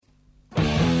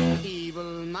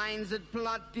minds that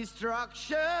plot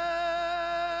destruction,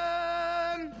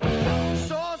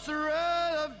 sorcerer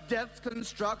of death's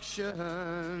construction,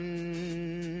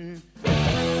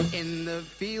 in the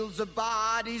fields of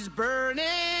bodies burning,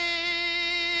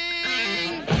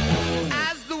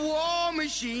 as the war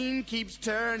machine keeps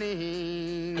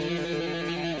turning,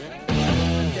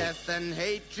 death and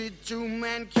hatred to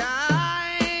mankind,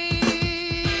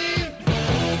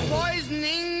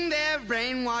 poisoning their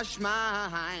brainwashed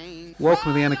mind.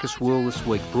 Welcome to the Anarchist World This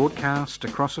Week, broadcast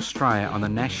across Australia on the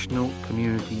National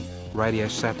Community Radio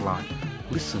Satellite.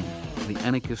 Listen to the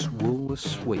Anarchist World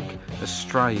This Week,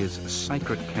 Australia's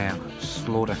sacred cow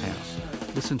slaughterhouse.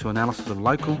 Listen to analysis of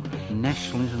local,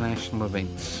 national, international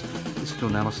events. Listen to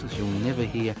analysis you'll never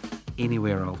hear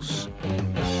anywhere else.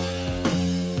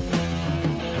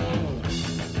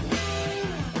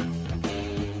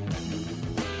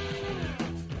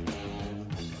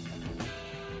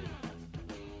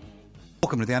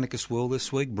 Welcome to the Anarchist World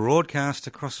This Week, broadcast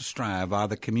across Australia via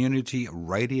the Community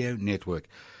Radio Network.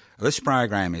 This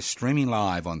program is streaming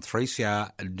live on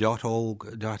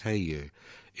 3cr.org.au.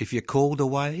 If you're called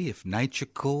away, if nature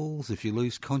calls, if you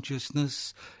lose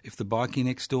consciousness, if the bikie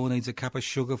next door needs a cup of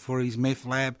sugar for his meth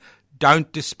lab,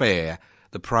 don't despair.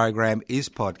 The program is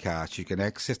podcast. You can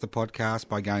access the podcast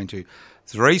by going to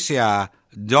 3cr.org.au.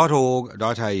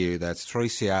 That's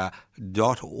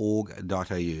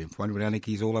 3cr.org.au. Wonder what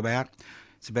anarchy is all about?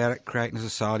 It's about creating a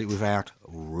society without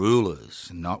rulers,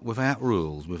 not without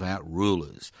rules, without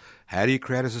rulers. How do you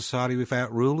create a society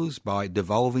without rulers? By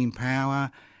devolving power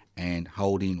and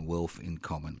holding wealth in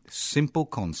common. Simple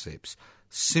concepts.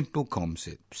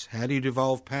 How do you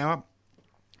devolve power?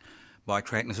 By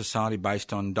creating a society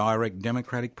based on direct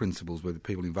democratic principles where the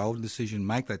people involved in the decision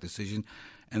make that decision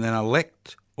and then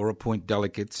elect or appoint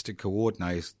delegates to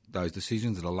coordinate those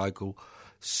decisions at a local,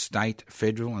 state,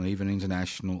 federal and even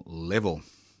international level.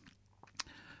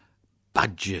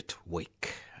 Budget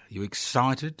week. Are you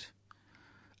excited?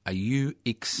 Are you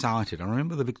excited? I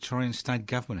remember the Victorian state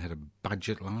government had a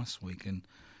budget last week and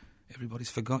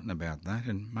everybody's forgotten about that,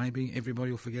 and maybe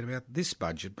everybody will forget about this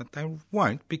budget, but they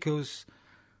won't because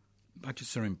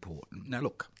budgets are important. Now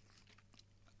look,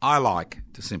 I like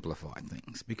to simplify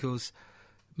things because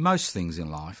most things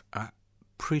in life are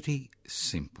pretty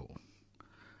simple.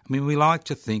 I mean, we like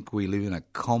to think we live in a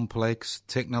complex,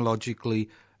 technologically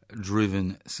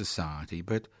driven society,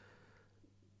 but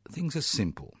things are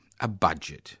simple. A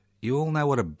budget. You all know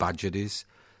what a budget is.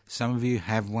 Some of you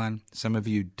have one, some of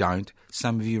you don't.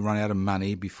 Some of you run out of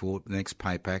money before the next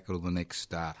pay packet or the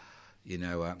next,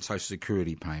 Social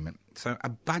Security payment. So a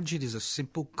budget is a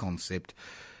simple concept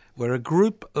where a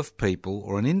group of people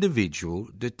or an individual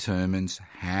determines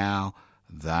how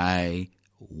they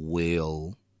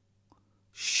will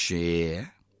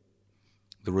share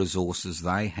the resources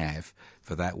they have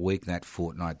for that week, that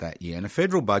fortnight, that year. And a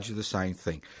federal budget is the same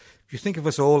thing. If you think of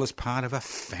us all as part of a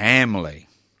family,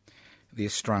 the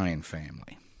Australian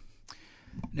family.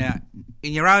 Now,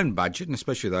 in your own budget, and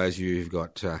especially those of you who've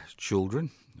got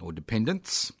children or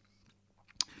dependents,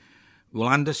 will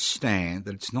understand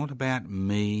that it's not about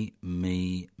me. Well,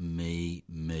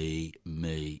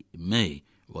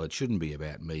 it shouldn't be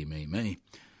about me.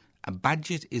 A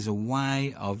budget is a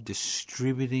way of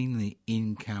distributing the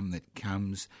income that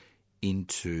comes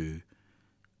into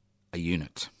a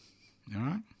unit. All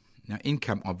right? Now,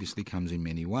 income obviously comes in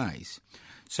many ways.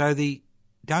 So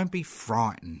don't be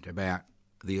frightened about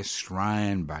the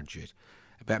Australian budget,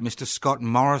 about Mr. Scott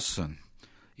Morrison,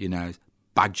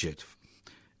 budget.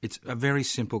 It's a very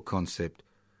simple concept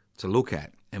to look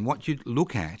at. And what you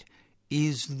look at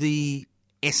is the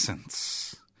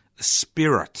essence, the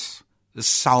spirit, the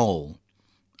soul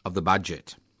of the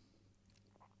budget.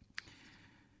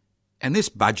 And this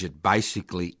budget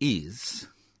basically is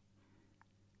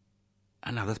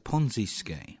another Ponzi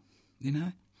scheme,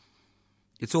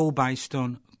 It's all based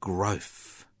on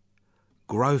growth.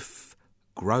 Growth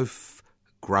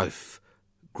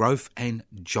and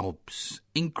jobs.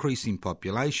 Increasing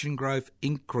population growth,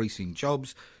 increasing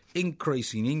jobs,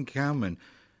 increasing income and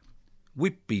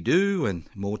whippy-doo and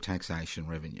more taxation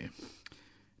revenue.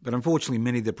 But unfortunately,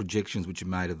 many of the projections which are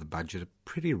made of the budget are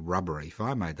pretty rubbery. If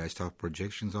I made those type of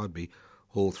projections, I'd be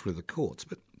hauled through the courts.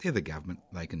 But they're the government,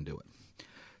 they can do it.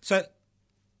 So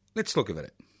let's look at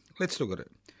it.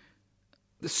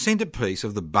 The centrepiece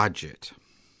of the budget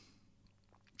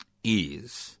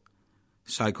is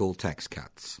so-called tax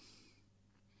cuts.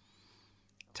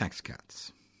 Tax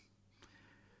cuts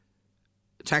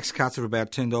are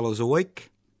about $10 a week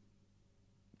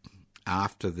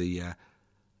after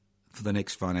for the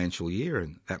next financial year,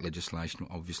 and that legislation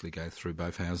will obviously go through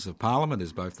both houses of Parliament,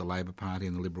 as both the Labor Party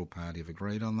and the Liberal Party have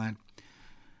agreed on that.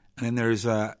 And then there is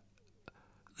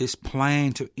this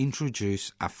plan to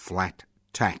introduce a flat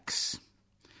tax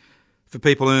for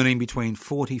people earning between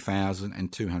 $40,000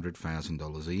 and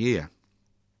 $200,000 a year.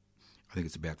 I think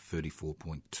it's about 34.2%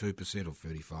 or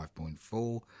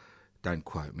 35.4%. Don't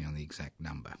quote me on the exact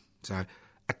number. So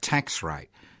a tax rate.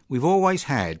 We've always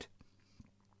had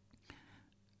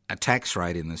a tax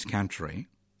rate in this country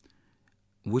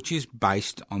which is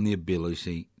based on the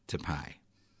ability to pay.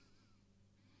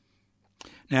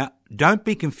 Now, don't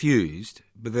be confused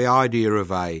with the idea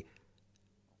of a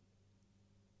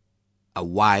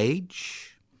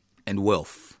wage and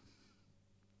wealth.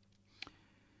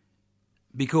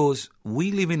 Because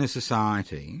we live in a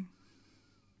society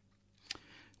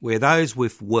where those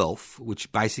with wealth,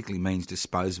 which basically means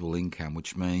disposable income,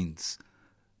 which means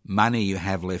money you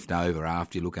have left over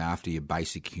after you look after your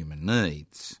basic human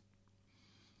needs,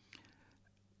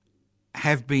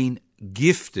 have been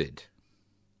gifted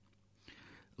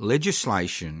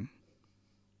legislation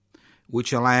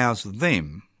which allows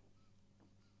them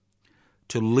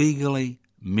to legally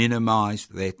minimise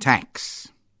their tax.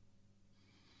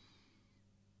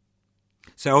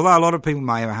 So although a lot of people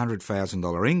may have a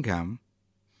 $100,000 income,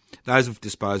 those with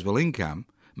disposable income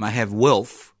may have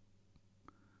wealth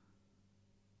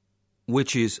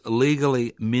which is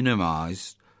legally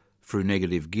minimised through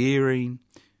negative gearing,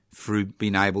 through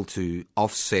being able to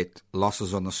offset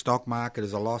losses on the stock market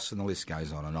as a loss, and the list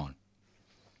goes on and on.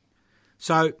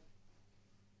 So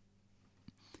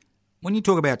when you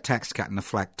talk about tax cut and a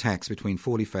flat tax between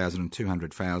 $40,000 and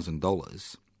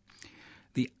 $200,000,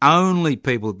 the only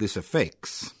people this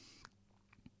affects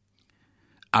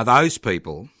are those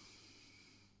people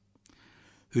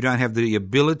who don't have the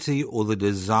ability or the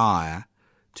desire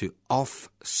to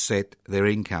offset their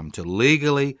income, to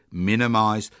legally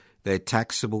minimise their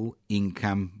taxable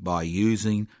income by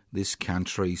using this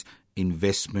country's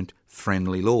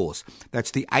investment-friendly laws.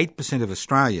 That's the 8% of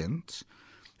Australians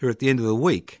who at the end of the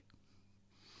week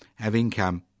have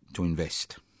income to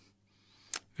invest.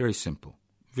 Very simple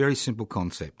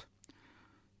concept.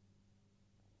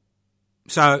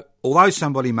 So, although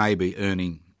somebody may be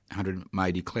earning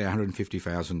may declare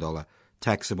 $150,000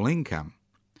 taxable income,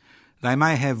 they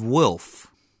may have wealth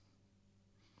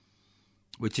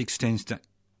which extends to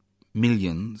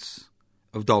millions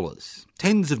of dollars,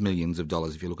 tens of millions of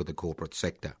dollars if you look at the corporate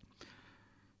sector.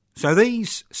 So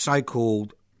these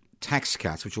so-called tax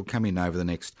cuts, which will come in over the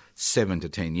next 7 to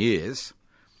 10 years,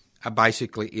 are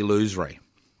basically illusory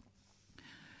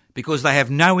because they have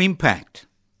no impact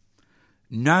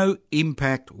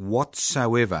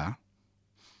whatsoever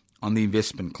on the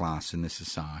investment class in this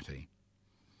society,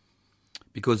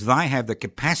 because they have the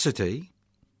capacity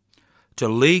to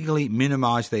legally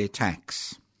minimise their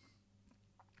tax.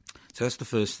 So that's the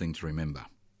first thing to remember.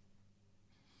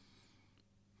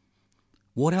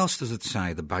 What else does it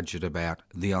say, the budget, about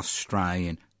the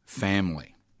Australian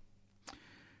family?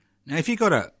 Now, if you've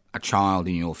got a child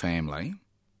in your family,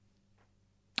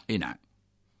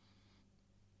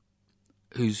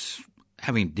 who's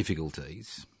having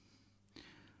difficulties,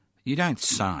 you don't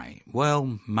say,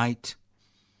 well, mate,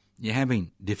 you're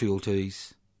having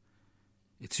difficulties,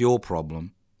 it's your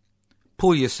problem,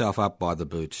 pull yourself up by the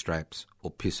bootstraps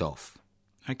or piss off.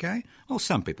 Okay? Well,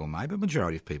 some people may, but the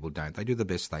majority of people don't. They do the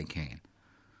best they can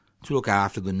to look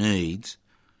after the needs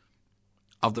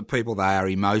of the people they are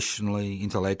emotionally,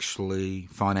 intellectually,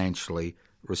 financially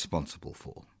responsible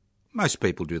for. Most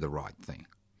people do the right thing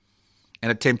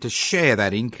and attempt to share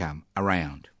that income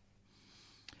around.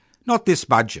 Not this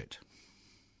budget.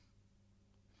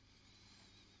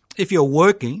 If you're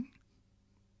working,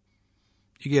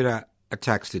 you get a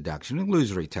tax deduction, an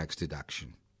illusory tax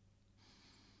deduction.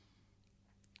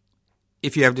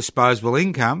 If you have disposable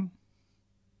income,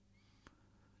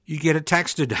 you get a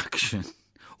tax deduction,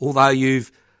 although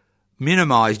you've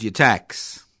minimised your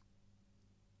tax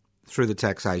through the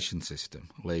taxation system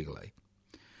legally.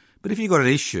 But if you've got an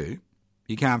issue,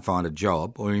 you can't find a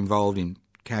job, or you're involved in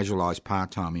casualised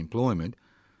part-time employment,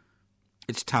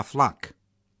 it's tough luck.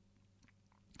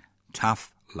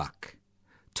 Tough luck.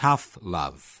 Tough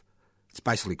love. It's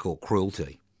basically called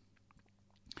cruelty.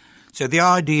 So the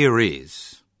idea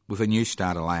is, with a New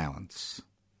Start allowance,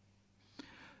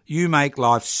 you make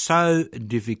life so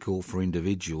difficult for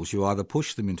individuals, you either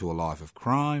push them into a life of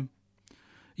crime,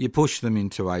 you push them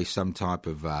into some type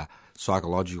of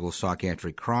psychological,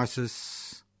 psychiatric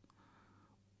crisis,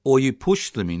 or you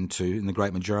push them into, in the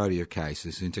great majority of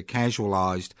cases, into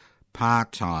casualised,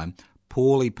 part-time,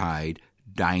 poorly paid,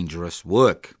 dangerous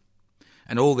work.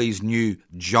 And all these new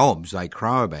jobs they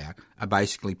crow about are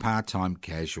basically part-time,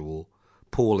 casual,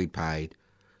 poorly paid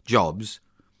jobs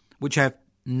which have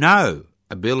no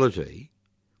ability,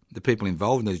 the people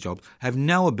involved in these jobs, have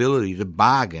no ability to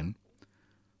bargain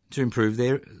to improve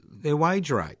their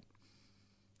wage rate.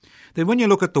 Then when you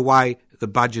look at the way the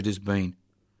budget has been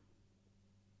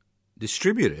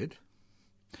distributed,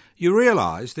 you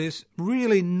realise there's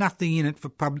really nothing in it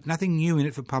for nothing new in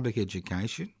it for public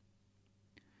education.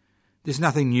 There's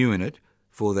nothing new in it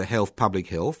for the public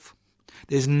health.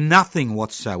 There's nothing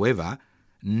whatsoever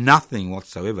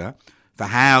for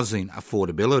housing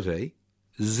affordability.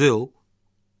 Zil,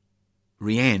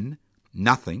 rien,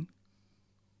 nothing.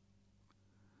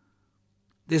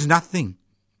 There's nothing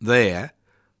there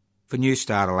for New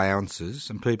Start allowances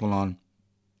and people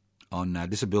on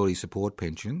disability support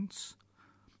pensions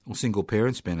or single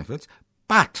parents benefits.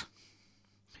 But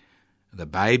the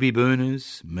baby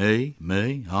boomers, me,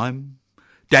 I'm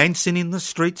dancing in the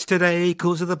streets today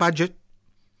because of the budget.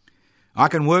 I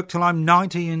can work till I'm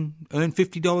 90 and earn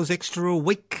 $50 extra a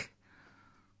week.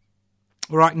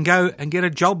 Or I can go and get a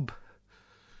job.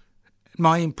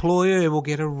 My employer will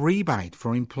get a rebate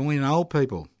for employing old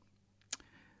people.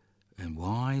 And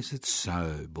why is it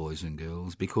so, boys and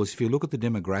girls? Because if you look at the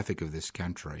demographic of this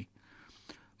country,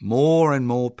 more and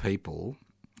more people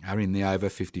are in the over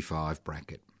 55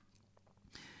 bracket.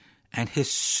 And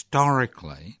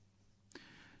historically,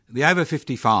 the over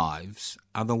 55s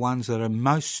are the ones that are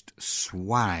most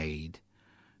swayed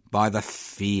by the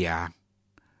fear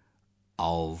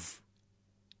of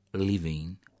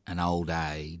living an old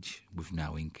age with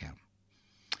no income.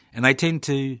 And they tend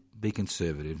to be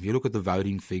conservative. If you look at the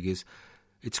voting figures,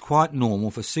 it's quite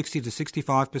normal for 60 to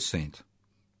 65%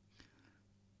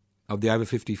 of the over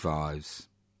 55s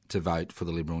to vote for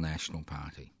the Liberal National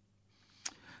Party.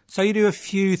 So you do a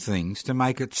few things to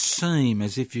make it seem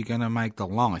as if you're going to make the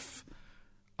life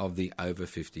of the over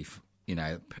 50,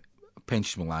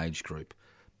 pensionable age group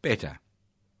better.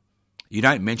 You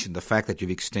don't mention the fact that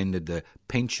you've extended the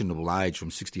pensionable age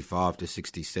from 65 to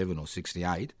 67 or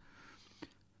 68.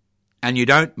 And you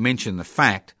don't mention the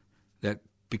fact that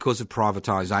because of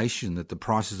privatisation that the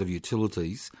prices of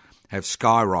utilities have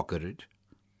skyrocketed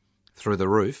through the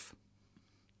roof.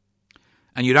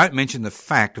 And you don't mention the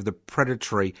fact of the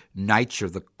predatory nature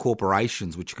of the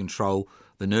corporations which control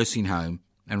the nursing home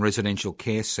and residential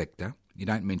care sector. You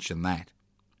don't mention that.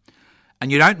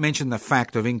 And you don't mention the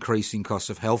fact of increasing costs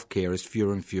of healthcare as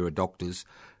fewer and fewer doctors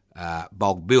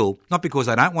bulk bill, not because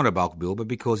they don't want to bulk bill, but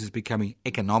because it's becoming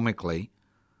economically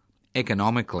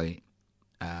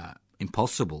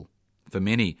impossible for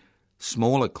many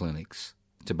smaller clinics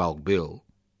to bulk bill.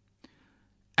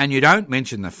 And you don't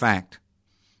mention the fact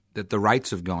that the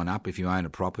rates have gone up if you own a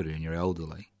property and you're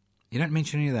elderly. You don't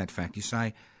mention any of that fact. You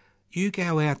say, you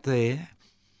go out there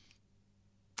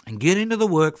and get into the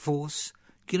workforce,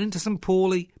 get into some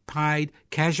poorly paid,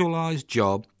 casualised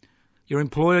job, your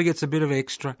employer gets a bit of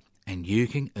extra, and you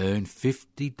can earn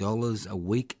 $50 a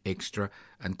week extra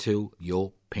until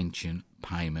your pension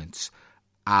payments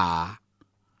are,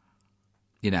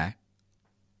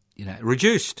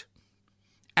 reduced.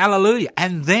 Hallelujah.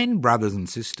 And then, brothers and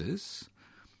sisters,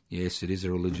 yes, it is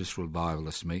a religious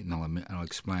revivalist meeting, I'll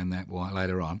explain that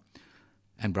later on,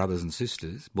 and brothers and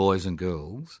sisters, boys and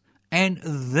girls, and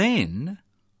then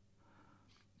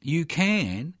you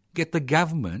can get the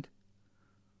government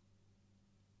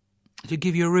to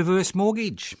give you a reverse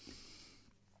mortgage,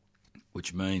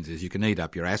 which means is you can eat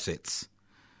up your assets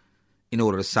in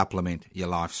order to supplement your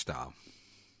lifestyle.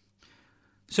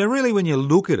 So really when you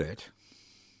look at it,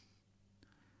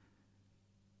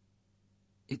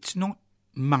 it's not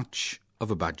much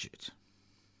of a budget.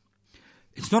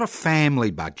 It's not a family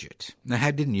budget. They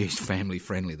didn't use family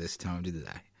friendly this time, did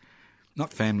they?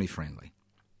 Not family friendly.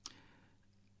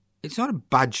 It's not a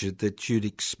budget that you'd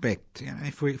expect,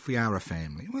 if we are a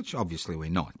family, which obviously we're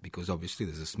not, because obviously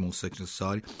there's a small section of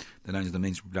society that owns the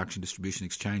means of production, distribution,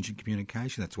 exchange and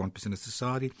communication. That's 1% of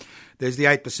society. There's the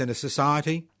 8% of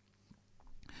society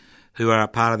who are a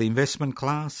part of the investment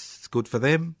class. It's good for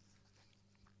them.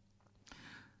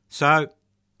 So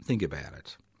think about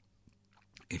it.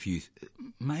 If you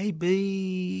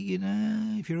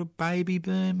if you're a baby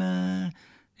boomer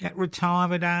at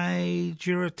retirement age,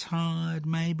 you're retired,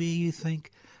 maybe you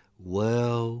think,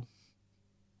 well,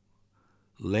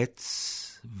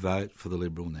 let's vote for the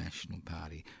Liberal National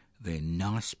Party. They're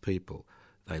nice people.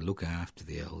 They look after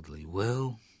the elderly.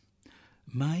 Well,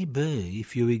 maybe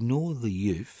if you ignore the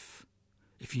youth,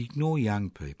 if you ignore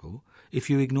young people, if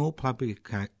you ignore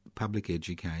public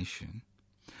education,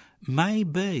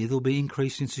 maybe there'll be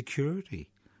increased insecurity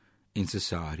in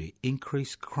society,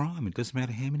 increased crime. It doesn't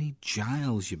matter how many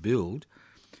jails you build.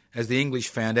 As the English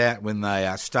found out when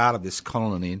they started this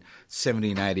colony in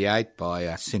 1788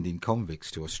 by sending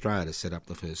convicts to Australia to set up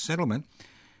the first settlement,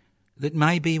 that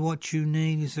maybe what you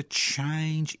need is a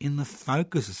change in the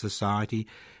focus of society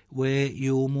where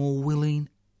you're more willing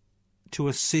to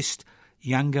assist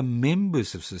younger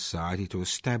members of society to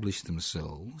establish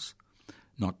themselves,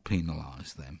 not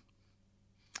penalise them.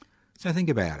 So think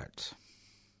about it.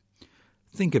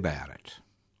 Think about it.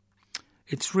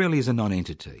 It really is a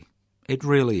non-entity. It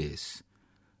really is.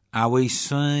 Are we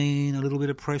seeing a little bit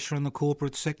of pressure on the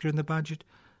corporate sector in the budget?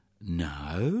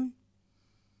 No.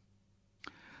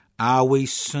 Are we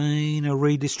seeing a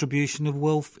redistribution of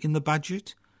wealth in the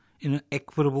budget in an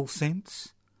equitable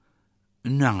sense?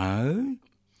 No.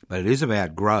 But it is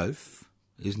about growth,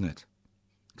 isn't it?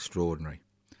 Extraordinary.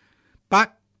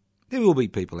 But there will be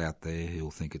people out there who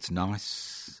will think it's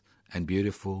nice and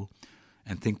beautiful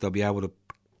and think they'll be able to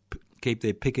keep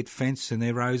their picket fence and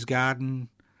their rose garden,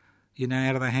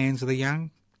 out of the hands of the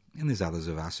young. And there's others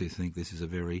of us who think this is a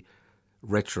very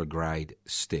retrograde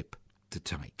step to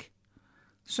take.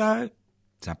 So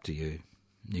it's up to you.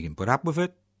 You can put up with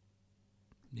it.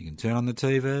 You can turn on the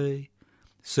TV,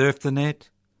 surf the net,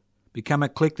 become a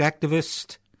clicked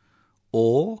activist,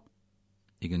 or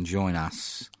you can join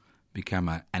us, become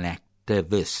an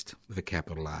activist with a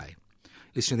capital A.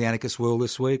 Listen to The Anarchist World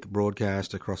this week,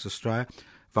 broadcast across Australia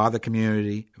via the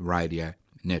Community Radio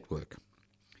Network.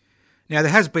 Now,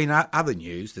 there has been other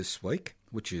news this week,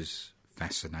 which is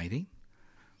fascinating.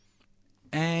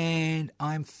 And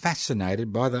I'm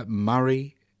fascinated by the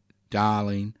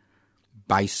Murray-Darling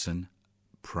Basin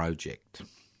project.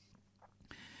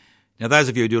 Now, those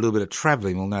of you who do a little bit of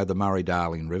travelling will know the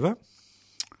Murray-Darling River.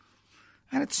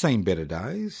 And it's seen better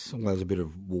days. Well, there was a bit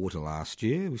of water last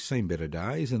year. We've seen better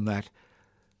days in that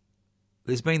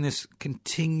there's been this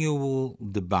continual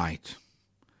debate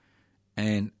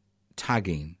and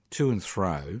tugging to and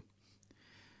fro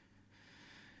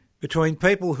between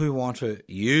people who want to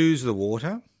use the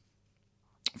water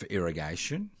for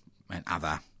irrigation and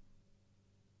other,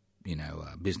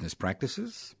 business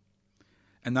practices,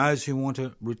 and those who want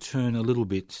to return a little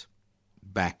bit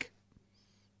back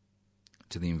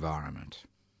to the environment.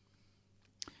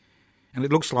 And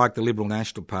it looks like the Liberal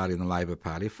National Party and the Labor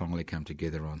Party have finally come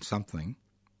together on something,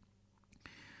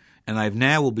 and they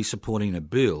now will be supporting a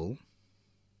bill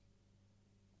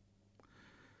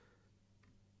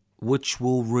which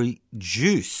will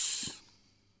reduce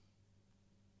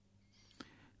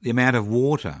the amount of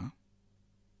water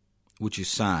which is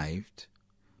saved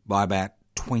by about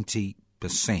 20%.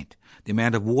 The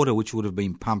amount of water which would have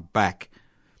been pumped back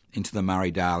into the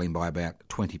Murray-Darling by about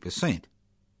 20%.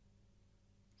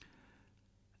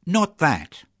 Not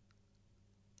that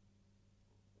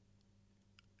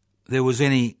there was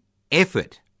any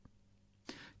effort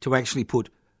to actually put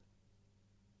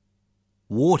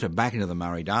water back into the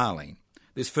Murray-Darling.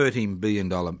 This $13 billion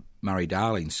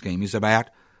Murray-Darling scheme is about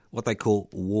what they call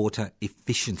water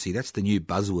efficiency. That's the new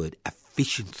buzzword,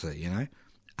 efficiency,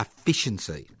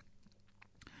 Efficiency.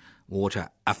 Water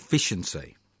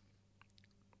efficiency.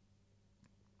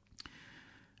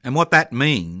 And what that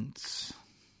means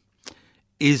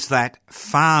is that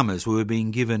farmers were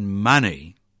being given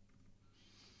money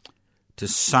to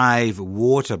save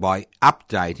water by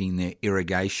updating their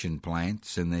irrigation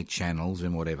plants and their channels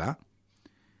and whatever,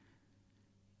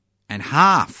 and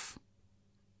half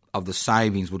of the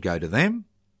savings would go to them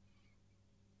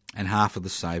and half of the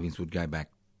savings would go back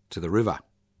to the river.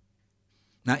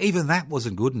 Now, even that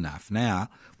wasn't good enough. Now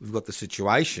we've got the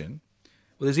situation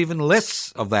where there's even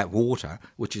less of that water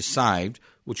which is saved,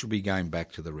 which will be going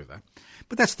back to the river.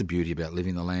 But that's the beauty about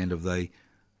living in the land of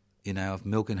of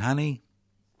milk and honey.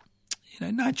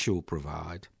 Nature will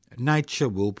provide. Nature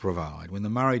will provide. When the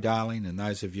Murray-Darling, and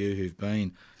those of you who've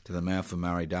been to the mouth of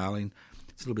Murray-Darling,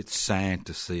 it's a little bit sad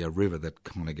to see a river that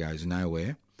kind of goes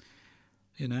nowhere.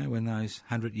 When those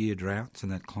 100-year droughts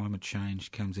and that climate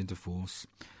change comes into force,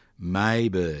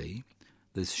 maybe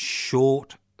this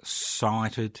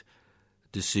short-sighted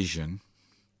decision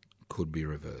could be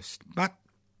reversed. But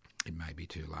it may be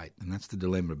too late. And that's the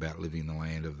dilemma about living in the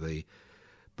land of the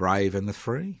brave and the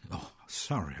free. Oh,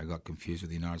 sorry, I got confused with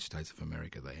the United States of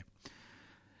America there.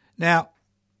 Now,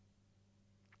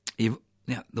 the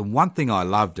one thing I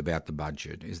loved about the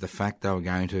budget is the fact they were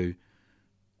going to,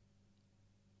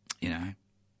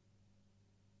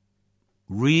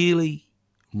 really,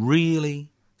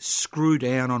 really screw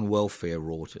down on welfare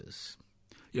rorters.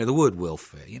 The word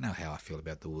welfare, you know how I feel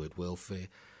about the word welfare.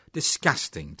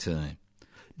 Disgusting term.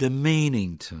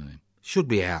 Demeaning term. Should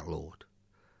be outlawed.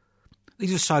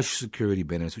 These are social security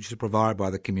benefits which are provided by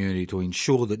the community to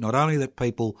ensure that not only that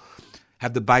people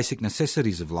have the basic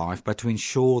necessities of life, but to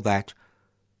ensure that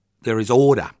there is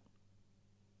order.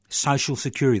 Social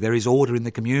security, there is order in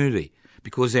the community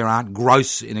because there aren't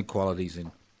gross inequalities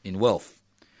in wealth.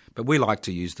 But we like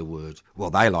to use the word,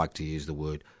 they like to use the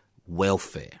word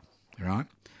welfare, right?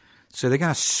 So they're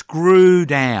going to screw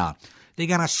down. They're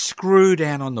going to screw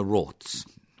down on the rorts.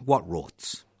 What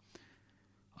rorts?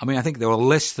 I mean, I think there were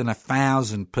less than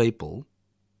 1,000 people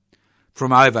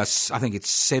from over, I think it's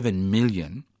 7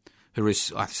 million,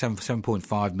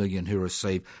 7.5 million who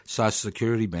receive Social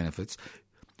Security benefits,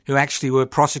 who actually were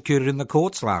prosecuted in the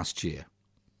courts last year.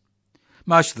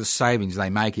 Most of the savings they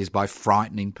make is by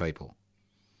frightening people,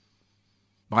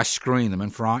 by screwing them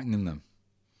and frightening them.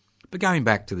 But going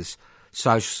back to this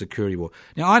Social Security war.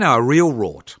 Now, I know a real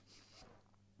rort,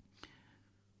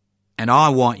 and I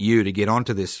want you to get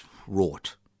onto this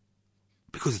rort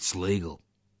because it's legal.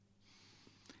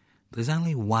 There's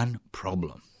only one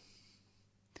problem.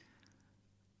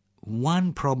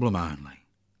 One problem only.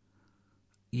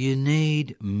 You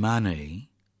need money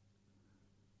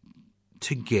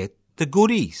to get the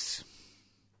goodies.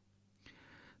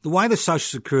 The way the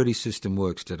Social Security system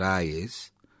works today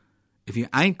is if you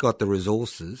ain't got the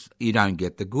resources, you don't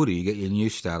get the goodie. You get your New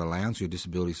Start allowance, your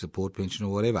disability support pension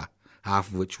or whatever, half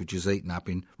of which is eaten up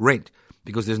in rent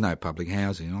because there's no public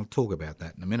housing. And I'll talk about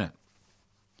that in a minute.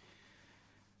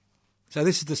 So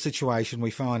this is the situation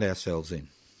we find ourselves in.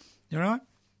 All right?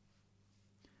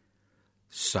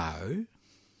 So,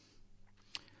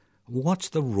 what's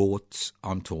the rorts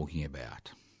I'm talking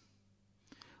about?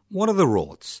 What are the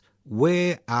rorts?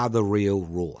 Where are the real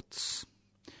rorts?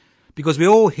 Because we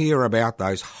all hear about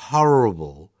those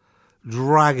horrible,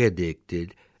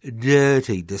 drug-addicted,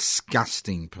 dirty,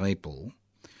 disgusting people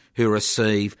who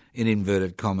receive, in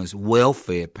inverted commas,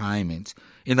 welfare payments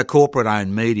in the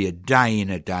corporate-owned media day in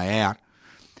and day out.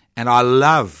 And I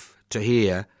love to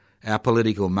hear our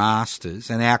political masters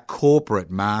and our corporate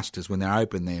masters, when they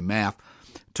open their mouth,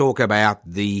 talk about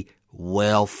the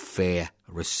welfare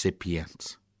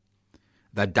recipients,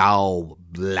 the dole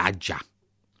bludger,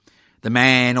 the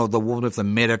man or the woman of the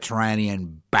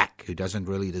Mediterranean back who doesn't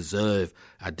really deserve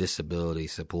a disability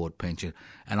support pension.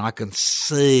 And I can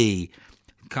see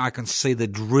the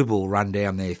dribble run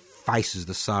down their faces,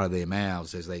 the side of their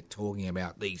mouths, as they're talking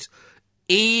about these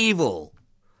evil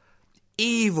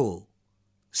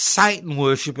Satan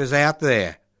worshippers out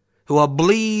there who are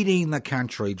bleeding the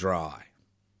country dry.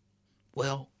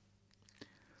 Well,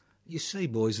 you see,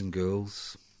 boys and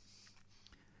girls,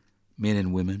 men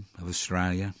and women of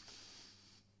Australia,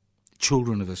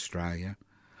 children of Australia,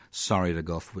 sorry to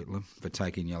Gough Whitlam for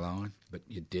taking your line, but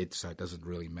you're dead, so it doesn't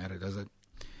really matter, does it?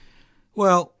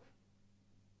 Well,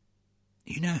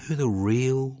 you know who the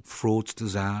real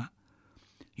fraudsters are?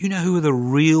 You know who are the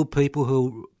real people who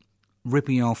are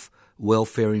ripping off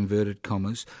welfare, inverted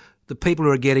commas? The people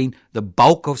who are getting the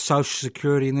bulk of Social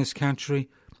Security in this country?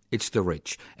 It's the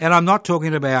rich. And I'm not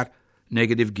talking about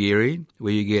negative gearing,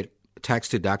 where you get tax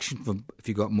deduction if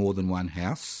you've got more than one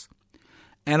house.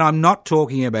 And I'm not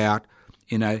talking about,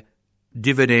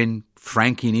 dividend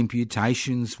franking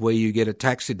imputations where you get a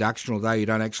tax deduction although you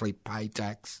don't actually pay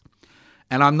tax.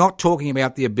 And I'm not talking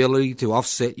about the ability to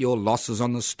offset your losses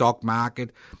on the stock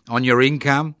market on your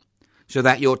income so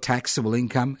that your taxable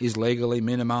income is legally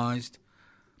minimised.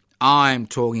 I'm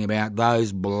talking about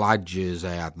those bludgers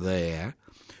out there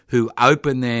who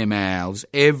open their mouths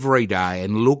every day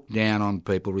and look down on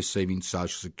people receiving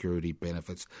Social Security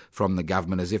benefits from the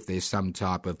government as if there's some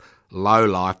type of low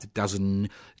life that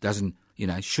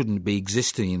shouldn't be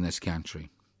existing in this country.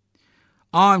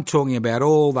 I'm talking about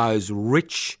all those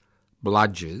rich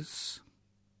bludgers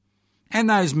and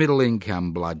those middle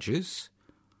income bludgers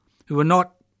who are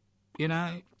not,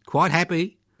 quite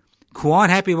happy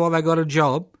while they got a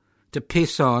job to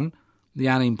piss on the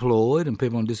unemployed and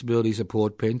people on disability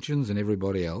support pensions and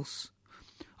everybody else.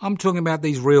 I'm talking about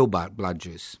these real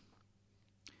bludgers.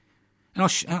 And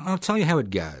I'll tell you how it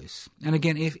goes. And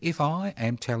again, if I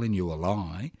am telling you a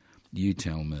lie, you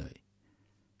tell me.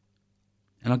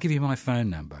 And I'll give you my phone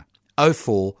number,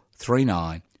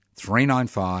 0439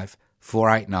 395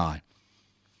 489.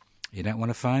 You don't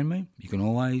want to phone me? You can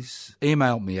always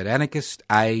email me at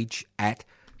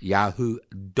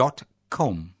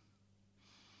anarchistage@yahoo.com.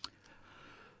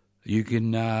 You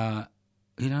can,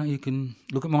 you can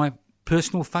look at my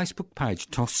personal Facebook page,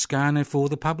 Toscano for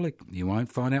the Public. You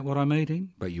won't find out what I'm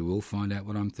eating, but you will find out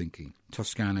what I'm thinking.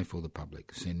 Toscano for the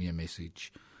Public. Send me a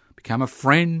message. Become a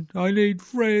friend. I need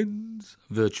friends.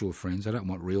 Virtual friends. I don't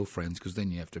want real friends because then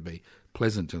you have to be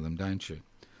pleasant to them, don't you?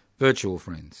 Virtual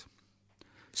friends.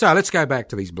 So let's go back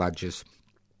to these bludgers.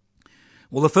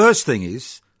 Well, the first thing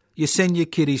is you send your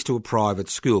kiddies to a private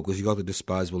school because you've got the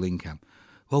disposable income.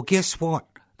 Well, guess what?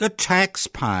 The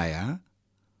taxpayer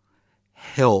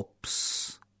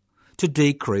helps to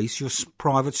decrease your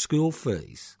private school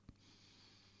fees.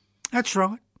 That's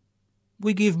right.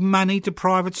 We give money to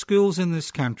private schools in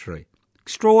this country.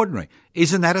 Extraordinary.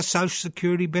 Isn't that a social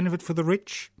security benefit for the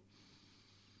rich?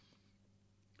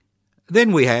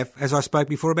 Then we have, as I spoke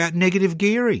before, about negative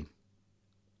gearing,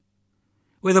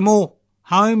 where the more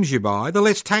homes you buy, the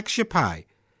less tax you pay.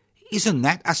 Isn't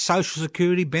that a social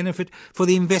security benefit for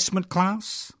the investment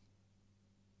class?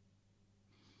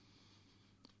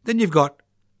 Then you've got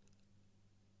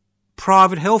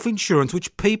private health insurance,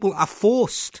 which people are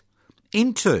forced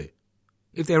into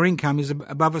if their income is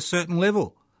above a certain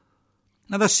level.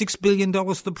 Another $6 billion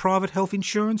to the private health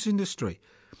insurance industry.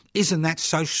 Isn't that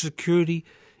social security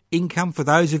income for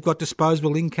those who've got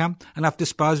disposable income, enough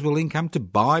disposable income to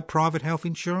buy private health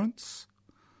insurance?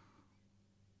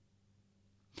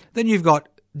 Then you've got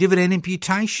dividend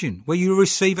imputation, where you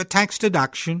receive a tax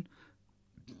deduction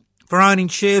for owning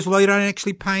shares although you don't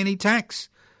actually pay any tax.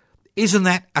 Isn't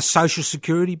that a social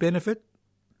security benefit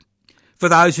for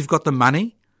those who've got the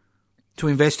money to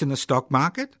invest in the stock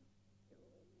market?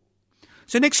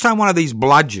 So next time one of these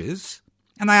bludgers,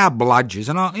 and they are bludgers,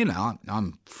 and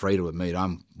I'm free to admit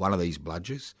I'm one of these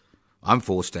bludgers. I'm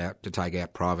forced out to take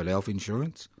out private health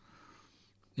insurance.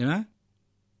 Well,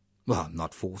 I'm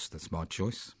not forced, that's my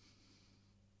choice.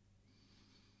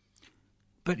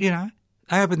 But, they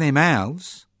open their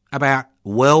mouths about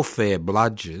welfare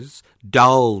bludgers,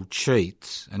 dole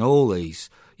cheats, and all these,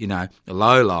 the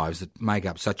lowlives that make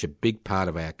up such a big part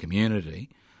of our community.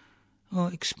 Well,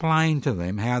 explain to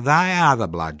them how they are the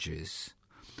bludgers,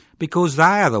 because they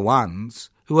are the ones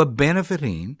who are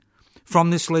benefiting from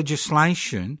this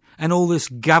legislation and all this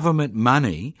government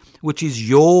money, which is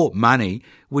your money,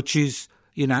 which is,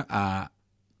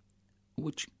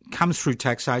 which comes through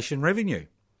taxation revenue.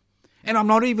 And I'm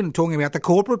not even talking about the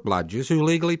corporate bludgers who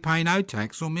legally pay no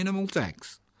tax or minimal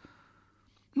tax.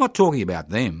 I'm not talking about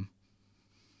them.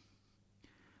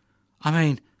 I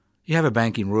mean, you have a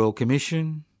banking royal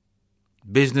commission,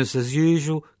 business as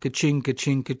usual, ka-ching,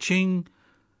 ka-ching, ka-ching.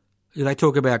 They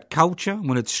talk about culture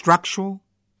when it's structural.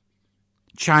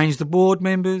 Change the board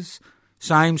members,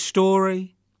 same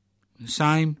story,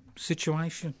 same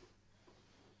situation.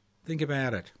 Think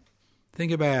about it.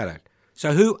 Think about it.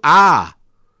 So who are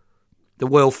the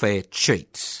welfare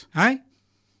cheats, eh?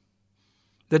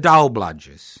 The dole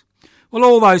bludgers. Well,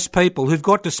 all those people who've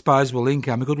got disposable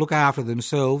income, who could look after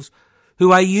themselves,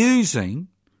 who are using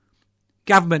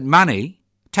government money,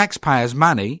 taxpayers'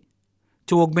 money,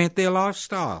 to augment their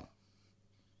lifestyle.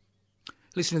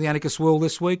 Listen to The Anarchist World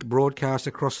this week, broadcast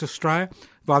across Australia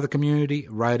via the Community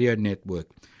Radio Network.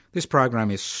 This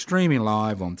program is streaming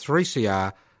live on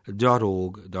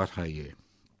 3cr.org.au.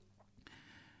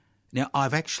 Now,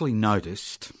 I've actually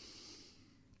noticed,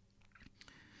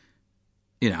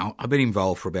 I've been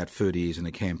involved for about 30 years in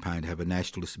a campaign to have a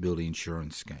national disability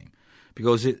insurance scheme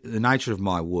because the nature of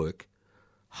my work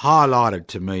highlighted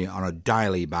to me on a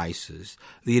daily basis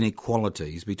the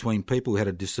inequalities between people who had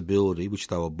a disability which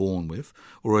they were born with,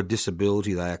 or a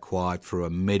disability they acquired through a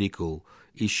medical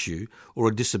issue, or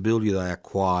a disability they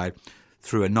acquired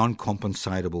through a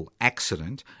non-compensatable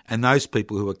accident, and those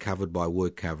people who are covered by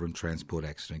Work Cover and Transport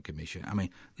Accident Commission. I mean,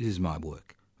 this is my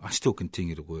work. I still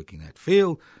continue to work in that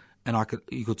field, and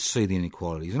you could see the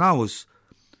inequalities. And I was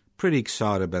pretty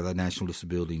excited about the National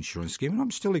Disability Insurance Scheme, and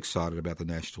I'm still excited about the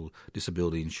National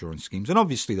Disability Insurance Schemes. And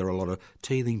obviously there are a lot of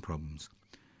teething problems.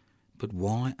 But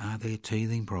why are there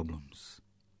teething problems?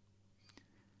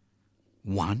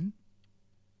 One,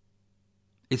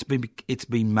 it's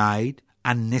been made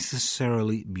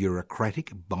unnecessarily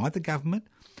bureaucratic by the government,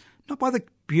 not by the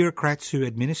bureaucrats who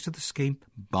administer the scheme,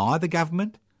 by the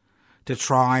government, to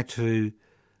try to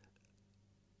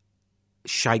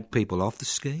shake people off the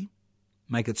scheme,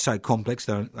 make it so complex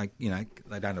they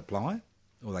don't apply,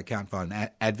 or they can't find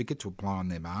an advocate to apply on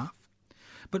their behalf.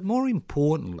 But more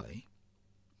importantly,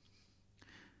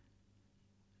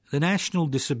 the National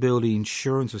Disability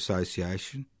Insurance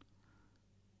Association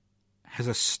has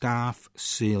a staff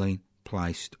ceiling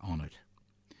placed on it.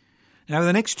 Now, over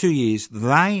the next 2 years,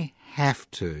 they have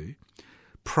to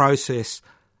process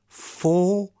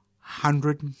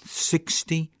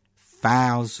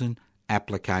 460,000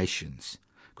 applications,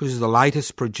 because of the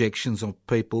latest projections of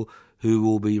people who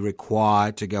will be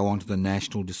required to go onto the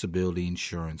National Disability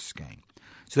Insurance Scheme.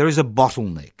 So there is a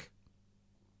bottleneck.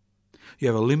 You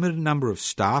have a limited number of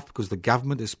staff because the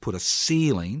government has put a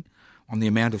ceiling on the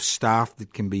amount of staff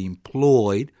that can be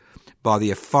employed by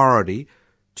the authority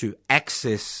to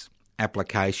access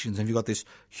applications. And you've got this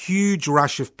huge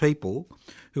rush of people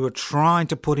who are trying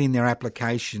to put in their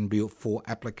application before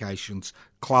applications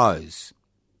close.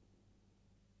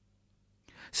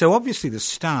 So obviously the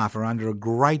staff are under a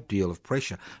great deal of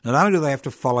pressure. Not only do they have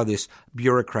to follow this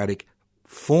bureaucratic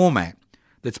format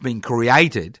that's been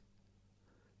created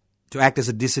to act as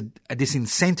a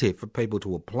disincentive for people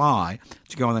to apply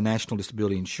to go on the National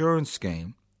Disability Insurance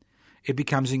Scheme, it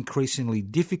becomes increasingly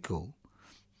difficult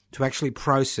to actually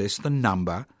process the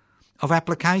number of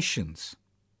applications.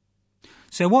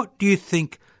 So what do you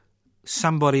think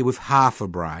somebody with half a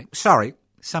brain, somebody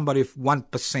with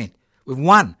 1%, with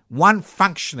one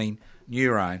functioning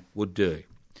neuron would do?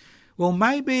 Well,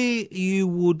 maybe you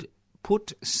would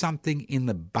put something in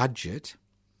the budget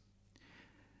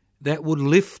that would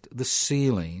lift the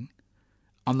ceiling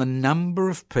on the number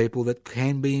of people that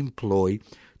can be employed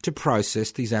to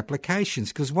process these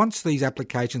applications. Because once these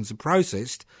applications are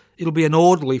processed, it'll be an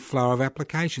orderly flow of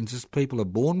applications as people are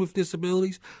born with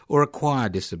disabilities or acquire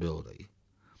disability.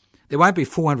 There won't be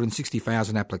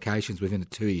 460,000 applications within a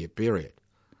 2-year period.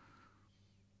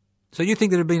 So you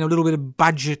think there had been a little bit of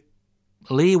budget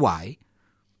leeway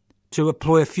to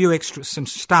employ some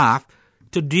staff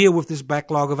to deal with this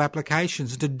backlog of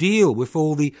applications, to deal with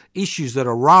all the issues that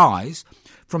arise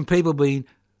from people being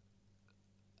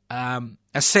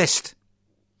assessed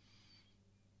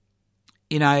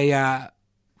in a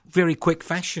very quick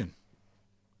fashion?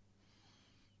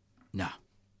 No.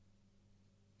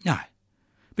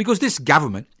 Because this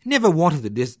government never wanted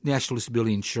the National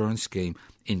Disability Insurance Scheme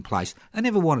in place. They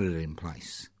never wanted it in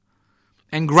place.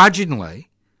 And grudgingly,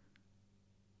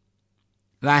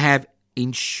 they have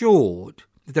ensured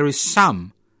that there is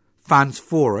some funds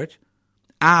for it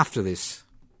after this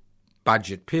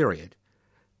budget period.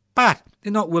 But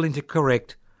they're not willing to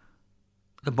correct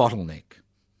the bottleneck.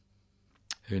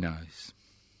 Who knows?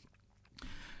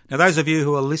 Now, those of you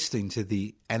who are listening to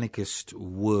the Anarchist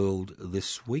World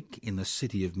this week in the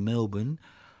city of Melbourne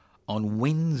on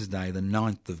Wednesday, the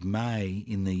 9th of May,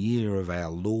 in the year of our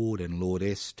Lord and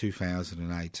Lordess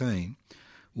 2018,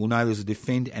 will know there's a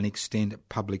Defend and Extend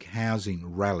public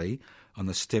housing rally on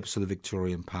the steps of the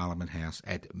Victorian Parliament House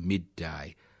at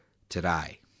midday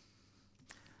today.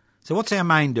 So what's our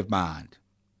main demand?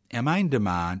 Our main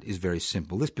demand is very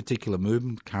simple. This particular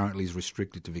movement currently is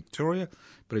restricted to Victoria,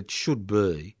 but it should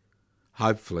be,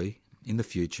 hopefully, in the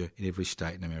future, in every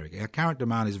state in America. Our current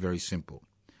demand is very simple.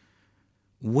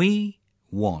 We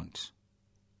want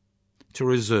to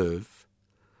reserve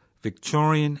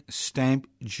Victorian stamp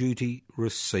duty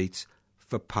receipts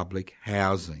for public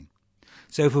housing.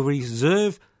 So if we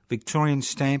reserve Victorian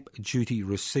stamp duty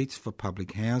receipts for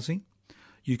public housing,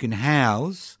 you can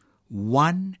house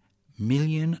 1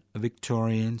 million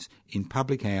Victorians in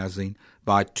public housing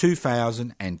by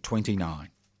 2029.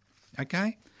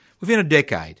 Okay? Within a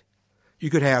decade, you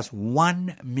could house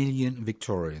 1 million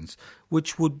Victorians,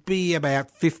 which would be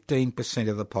about 15%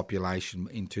 of the population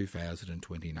in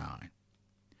 2029.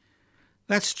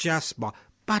 That's just by...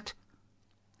 But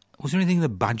was there anything in the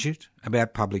budget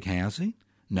about public housing?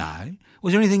 No.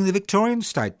 Was there anything in the Victorian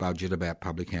state budget about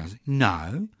public housing?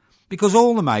 No. Because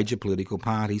all the major political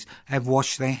parties have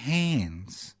washed their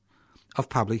hands of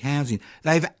public housing.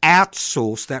 They've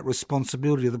outsourced that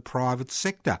responsibility to the private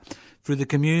sector through the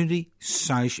community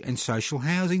and social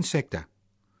housing sector.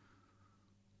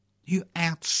 You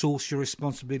outsource your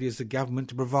responsibility as the government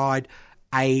to provide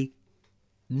a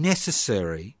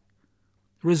necessary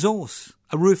resource,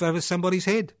 a roof over somebody's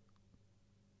head.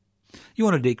 You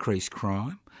want to decrease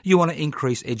crime. You want to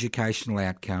increase educational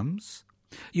outcomes.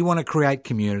 You want to create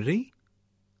community.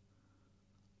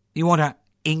 You want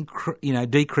to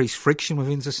decrease friction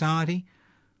within society.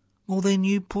 Well, then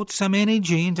you put some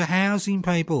energy into housing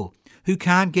people who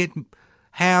can't get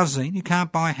housing, who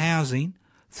can't buy housing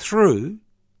through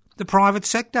the private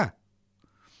sector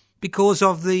because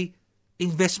of the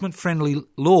investment-friendly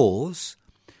laws,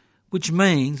 which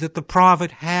means that the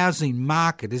private housing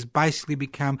market has basically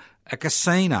become a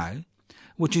casino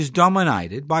which is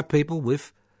dominated by people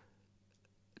with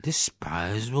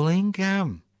disposable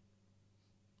income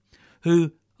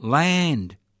who they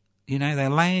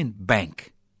land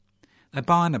bank. They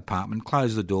buy an apartment,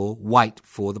 close the door, wait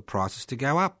for the prices to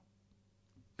go up.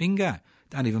 Bingo.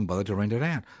 Don't even bother to rent it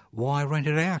out. Why rent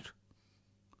it out?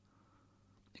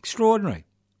 Extraordinary.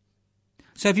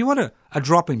 So if you want a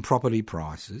drop in property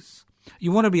prices,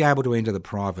 you want to be able to enter the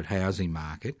private housing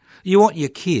market, you want your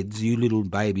kids, you little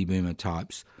baby boomer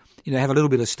types, have a little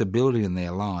bit of stability in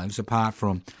their lives apart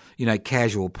from,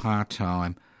 casual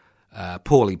part-time,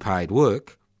 poorly paid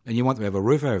work, and you want them to have a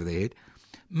roof over their head,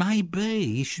 maybe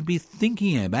you should be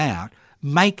thinking about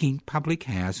making public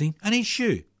housing an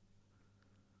issue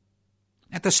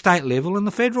at the state level and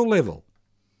the federal level.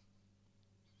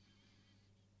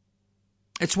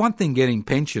 It's one thing getting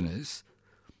pensioners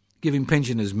giving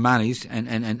pensioners monies and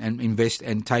invest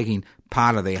and taking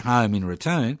part of their home in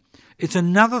return. It's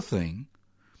another thing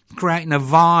creating a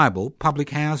viable public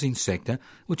housing sector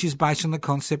which is based on the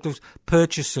concept of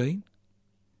purchasing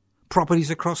properties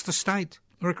across the state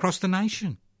or across the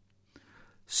nation.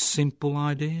 Simple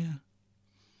idea.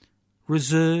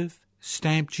 Reserve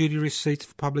stamp duty receipts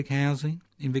for public housing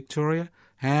in Victoria.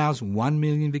 House 1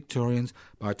 million Victorians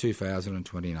by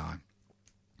 2029.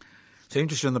 So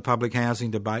interested in the public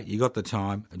housing debate, you got the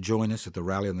time. Join us at the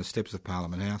rally on the steps of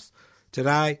Parliament House.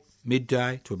 Today,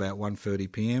 midday to about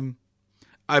 1:30pm.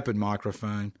 Open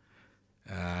microphone.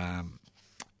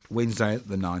 Wednesday,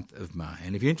 the 9th of May.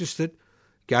 And if you're interested,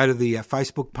 go to the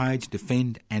Facebook page,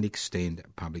 Defend and Extend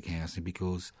Public Housing,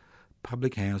 because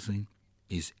public housing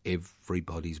is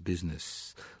everybody's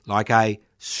business. Like a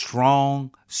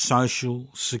strong social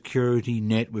security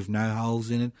net with no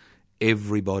holes in it,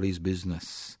 everybody's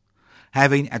business.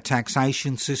 Having a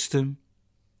taxation system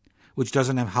which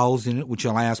doesn't have holes in it, which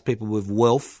allows people with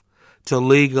wealth to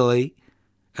legally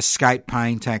escape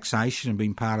paying taxation and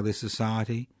being part of this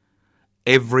society,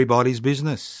 everybody's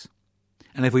business.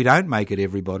 And if we don't make it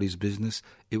everybody's business,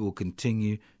 it will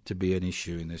continue to be an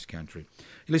issue in this country.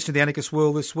 You listen to The Anarchist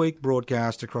World this week,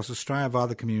 broadcast across Australia via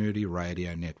the Community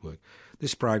Radio Network.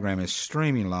 This program is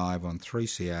streaming live on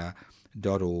 3cr.org.au.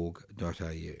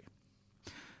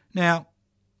 Now,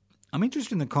 I'm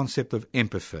interested in the concept of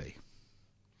empathy.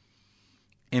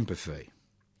 Empathy.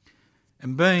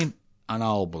 And being an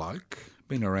old bloke,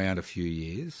 been around a few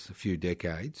years, a few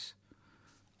decades,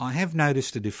 I have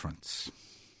noticed a difference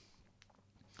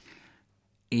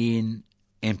in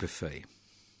empathy.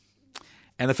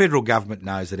 And the federal government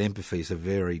knows that empathy is a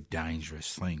very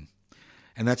dangerous thing.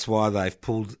 And that's why they've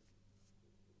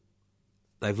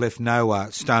left no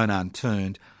stone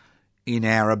unturned in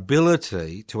our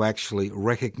ability to actually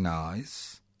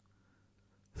recognise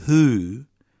who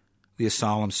the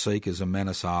asylum seekers on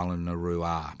Manus Island and Nauru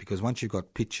are. Because once you've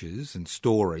got pictures and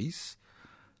stories,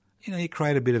 you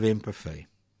create a bit of empathy.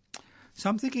 So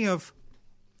I'm thinking of,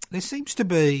 there seems to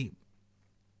be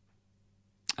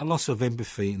a loss of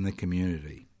empathy in the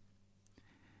community.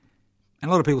 And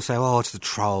a lot of people say, it's the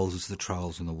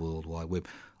trolls in the World Wide Web.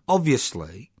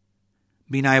 Obviously,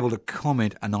 being able to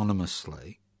comment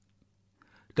anonymously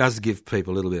does give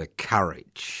people a little bit of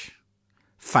courage.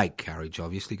 Fake courage,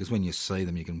 obviously, because when you see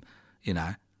them, you can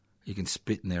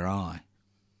spit in their eye.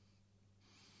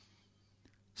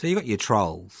 So you've got your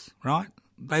trolls, right?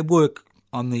 They work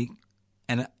on the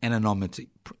anonymity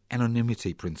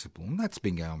principle, and that's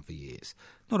been going for years.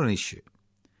 Not an issue.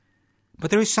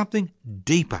 But there is something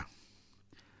deeper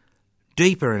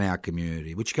in our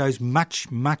community, which goes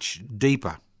much, much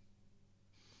deeper.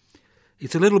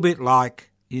 It's a little bit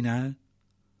like,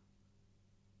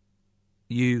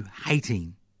 you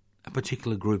hating a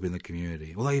particular group in the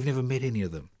community, although you've never met any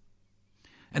of them.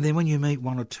 And then when you meet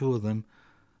one or two of them,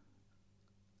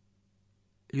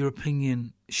 your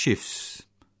opinion shifts,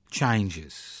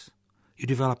 changes. You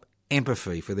develop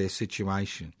empathy for their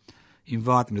situation. You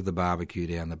invite them to the barbecue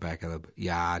down the back of the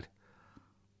yard.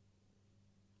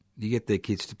 You get their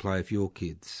kids to play with your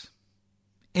kids.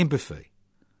 Empathy.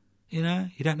 You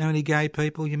don't know any gay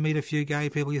people. You meet a few gay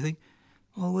people. You think,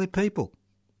 they're people.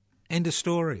 End of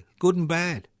story. Good and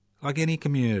bad, like any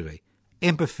community.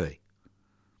 Empathy.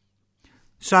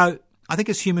 So I think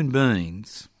as human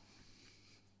beings,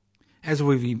 as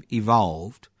we've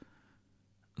evolved,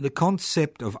 the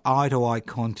concept of eye-to-eye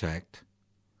contact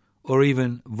or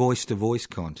even voice-to-voice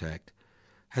contact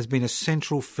has been a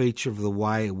central feature of the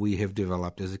way we have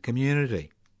developed as a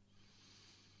community.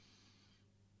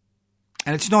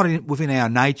 And it's not within our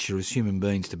nature as human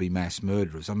beings to be mass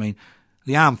murderers. I mean,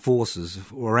 the armed forces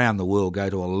around the world go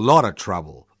to a lot of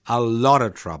trouble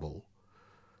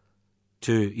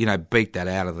to, beat that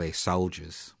out of their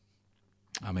soldiers.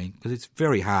 I mean, because it's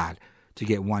very hard to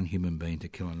get one human being to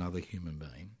kill another human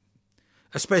being,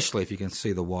 especially if you can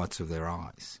see the whites of their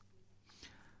eyes.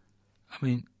 I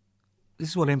mean, this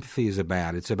is what empathy is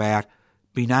about. It's about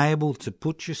being able to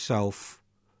put yourself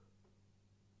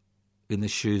in the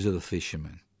shoes of the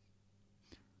fishermen,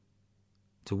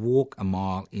 to walk a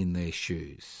mile in their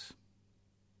shoes.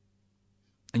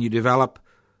 And you develop,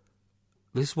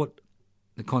 this is what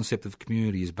the concept of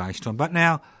community is based on. But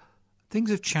now, things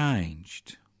have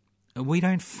changed. We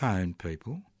don't phone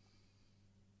people.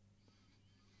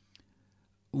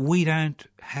 We don't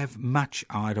have much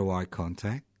eye-to-eye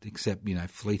contact, except,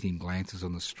 fleeting glances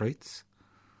on the streets.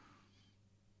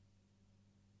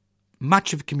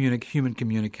 Much of human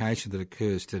communication that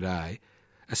occurs today,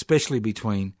 especially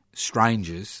between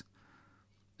strangers,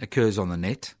 occurs on the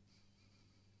net.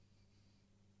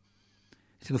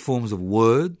 It's in the forms of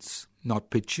words,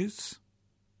 not pictures.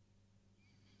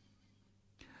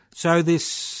 So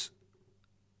this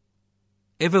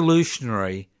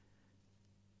evolutionary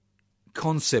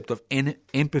concept of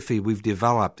empathy we've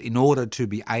developed in order to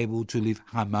be able to live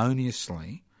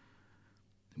harmoniously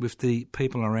with the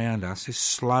people around us is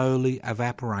slowly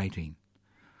evaporating.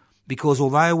 Because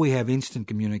although we have instant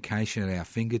communication at our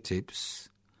fingertips,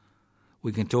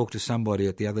 we can talk to somebody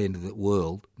at the other end of the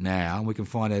world now, and we can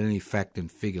find out any fact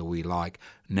and figure we like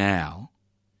now,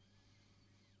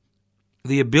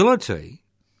 the ability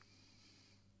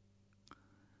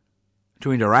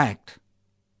to interact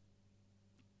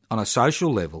on a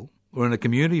social level or on a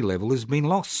community level has been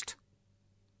lost.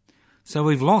 So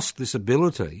we've lost this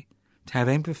ability to have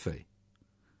empathy.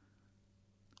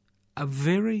 A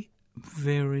very,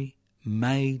 very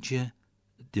major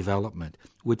development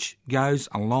which goes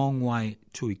a long way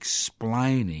to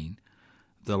explaining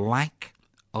the lack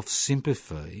of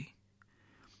sympathy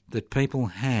that people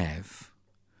have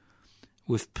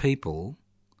with people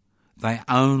they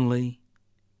only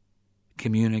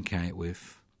communicate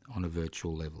with on a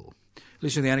virtual level.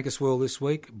 Listen to The Anarchist World this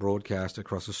week, broadcast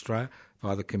across Australia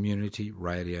via the Community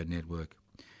Radio Network.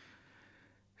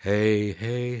 Hey,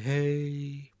 hey,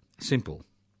 hey. Simple.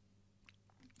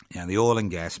 Now, the oil and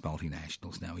gas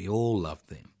multinationals, now we all love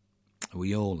them.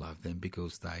 We all love them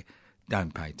because they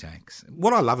don't pay tax.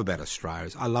 What I love about Australia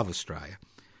is I love Australia.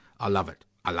 I love it.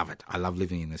 I love it. I love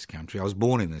living in this country. I was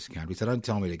born in this country, so don't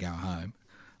tell me to go home.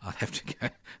 I'd have to go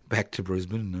back to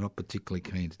Brisbane, and I'm not particularly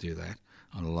keen to do that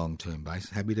on a long-term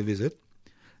basis. Happy to visit.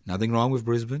 Nothing wrong with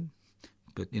Brisbane,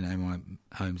 but, you know, my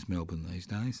home's Melbourne these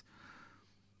days.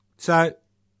 So,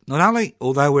 not only,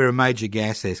 although we're a major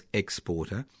gas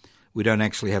exporter, we don't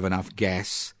actually have enough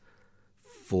gas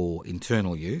for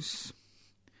internal use.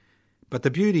 But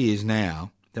the beauty is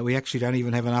now that we actually don't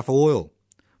even have enough oil.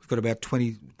 We've got about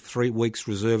 23 weeks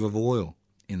reserve of oil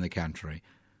in the country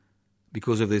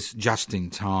because of this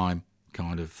just-in-time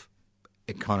kind of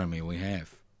economy we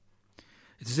have.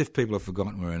 It's as if people have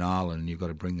forgotten we're an island and you've got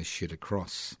to bring this shit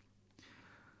across.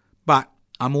 But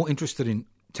I'm more interested in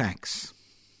tax.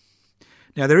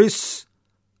 Now, there is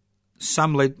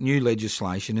some new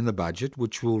legislation in the budget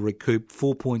which will recoup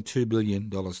 $4.2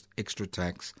 billion extra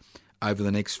tax over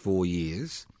the next 4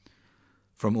 years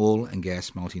from oil and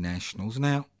gas multinationals.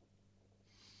 Now,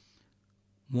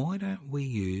 why don't we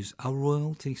use a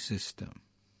royalty system?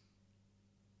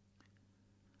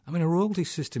 I mean, a royalty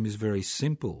system is very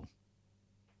simple.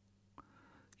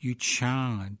 You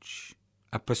charge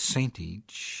a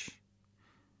percentage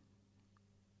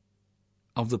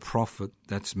of the profit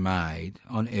that's made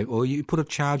on, or you put a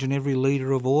charge on every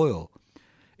litre of oil,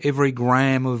 every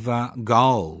gram of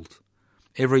gold,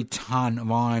 every tonne of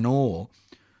iron ore,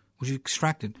 which is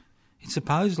extracted. It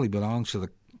supposedly belongs to the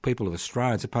people of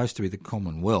Australia. It's supposed to be the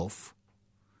Commonwealth,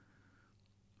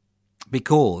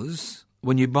 because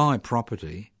when you buy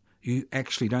property, you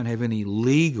actually don't have any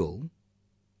legal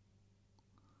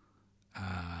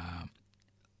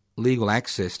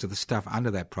access to the stuff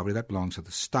under that property. That belongs to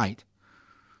the state.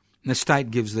 And the state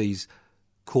gives these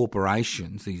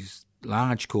corporations, these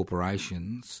large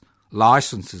corporations,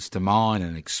 licenses to mine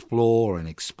and explore and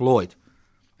exploit,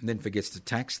 and then forgets to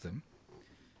tax them.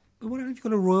 But why don't you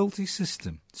got a royalty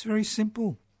system? It's very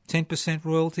simple. 10%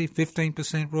 royalty,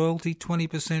 15% royalty,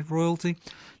 20% royalty.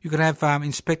 You could have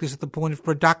inspectors at the point of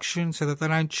production so that they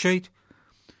don't cheat.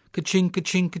 Ka-ching,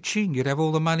 ka-ching, ka-ching. You'd have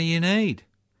all the money you need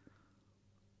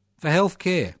for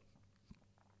healthcare,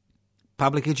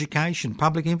 public education,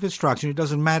 public infrastructure. It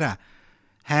doesn't matter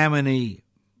how many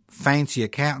fancy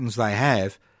accountants they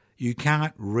have, you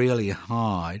can't really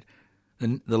hide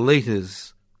the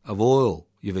litres of oil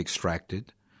you've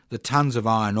extracted, the tonnes of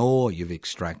iron ore you've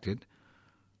extracted,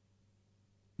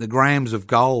 the grams of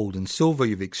gold and silver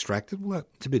you've extracted. Well,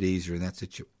 it's a bit easier in that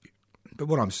situation. But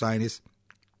what I'm saying is,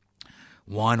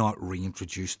 why not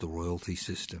reintroduce the royalty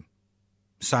system?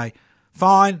 Say,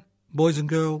 fine, boys and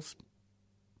girls,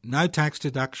 no tax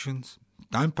deductions,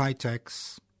 don't pay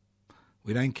tax,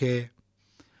 we don't care.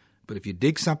 But if you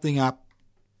dig something up,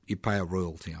 you pay a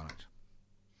royalty on it.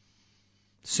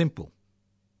 Simple.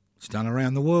 It's done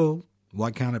around the world.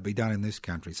 Why can't it be done in this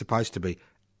country? It's supposed to be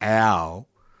our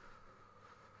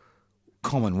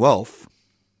Commonwealth.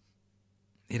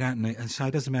 You don't need, and so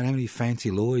it doesn't matter how many fancy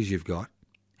lawyers you've got,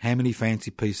 how many fancy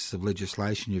pieces of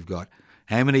legislation you've got,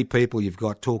 how many people you've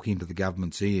got talking to the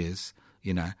government's ears,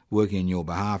 you know, working on your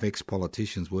behalf,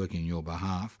 ex-politicians working on your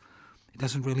behalf. It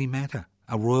doesn't really matter.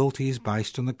 A royalty is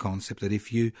based on the concept that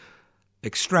if you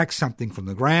extract something from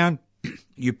the ground,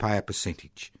 you pay a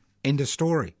percentage. End of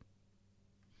story.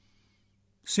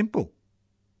 Simple.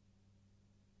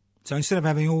 So instead of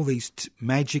having all these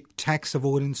magic tax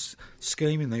avoidance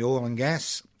scheme in the oil and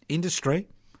gas industry,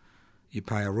 you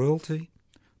pay a royalty,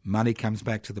 money comes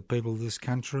back to the people of this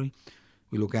country,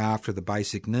 we look after the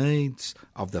basic needs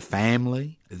of the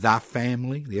family,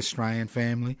 the Australian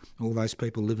family, all those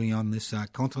people living on this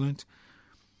continent,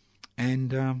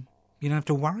 and you don't have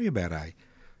to worry about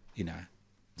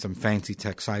some fancy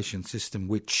taxation system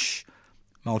which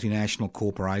multinational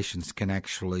corporations can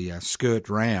actually skirt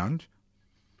round.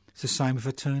 It's the same with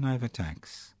a turnover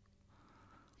tax.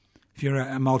 If you're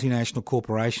a multinational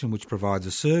corporation which provides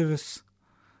a service,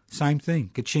 same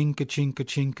thing. Ka-ching, ka-ching,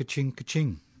 ka-ching, ka-ching,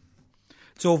 ka-ching.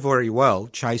 It's all very well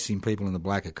chasing people in the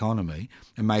black economy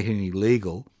and making it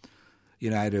illegal,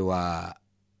 to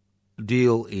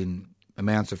deal in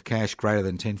amounts of cash greater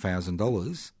than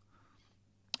 $10,000.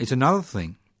 It's another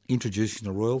thing introducing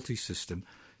a royalty system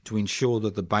to ensure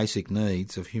that the basic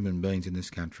needs of human beings in this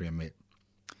country are met.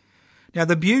 Now,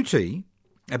 the beauty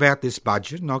about this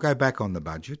budget, and I'll go back on the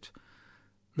budget,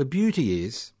 the beauty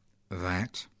is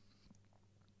that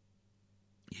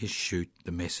you shoot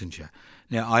the messenger.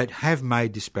 Now, I have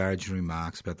made disparaging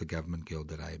remarks about the government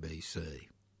guild at ABC.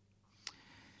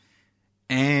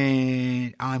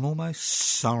 And I'm almost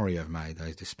sorry I've made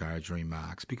those disparaging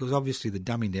remarks because obviously the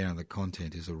dumbing down of the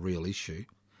content is a real issue.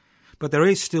 But there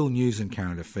is still news and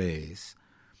current affairs,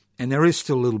 and there is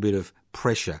still a little bit of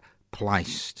pressure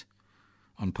placed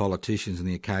on politicians, and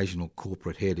the occasional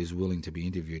corporate head is willing to be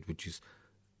interviewed, which is,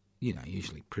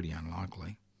 usually pretty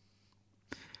unlikely.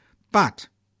 But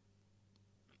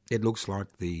it looks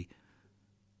like the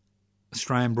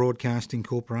Australian Broadcasting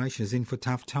Corporation is in for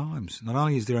tough times. Not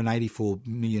only is there an $84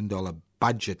 million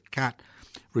budget cut,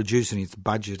 reducing its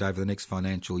budget over the next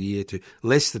financial year to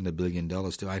less than $1 billion to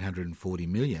 $840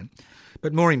 million,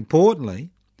 but more importantly,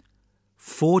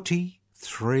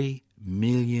 $43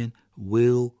 million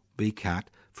will be cut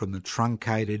from the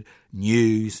truncated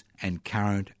news and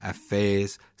current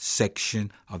affairs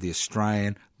section of the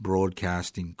Australian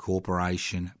Broadcasting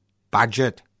Corporation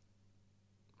budget.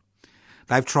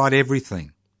 They've tried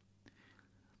everything.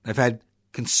 They've had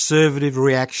conservative,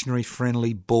 reactionary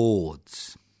friendly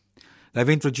boards. They've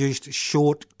introduced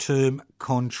short-term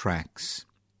contracts.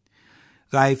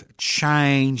 They've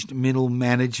changed middle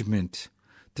management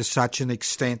to such an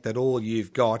extent that all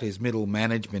you've got is middle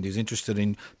management who's interested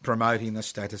in promoting the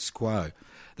status quo.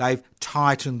 They've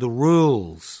tightened the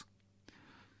rules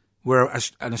where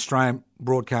an Australian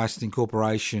Broadcasting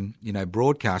Corporation,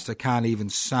 broadcaster can't even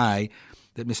say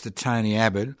that Mr. Tony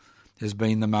Abbott has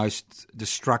been the most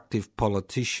destructive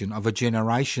politician of a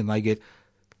generation. They get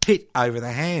hit over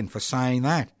the hand for saying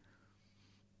that.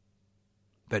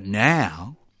 But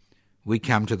now we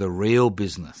come to the real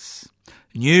business.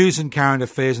 News and current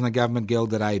affairs in the government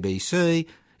guild at ABC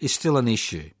is still an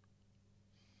issue.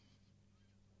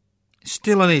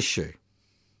 Still an issue.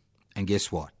 And guess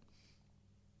what?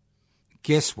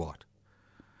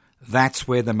 That's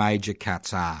where the major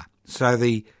cuts are. So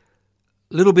the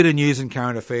little bit of news and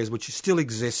current affairs which still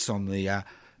exists on the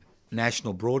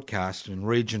national broadcaster and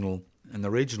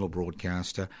the regional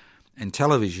broadcaster and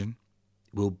television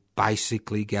will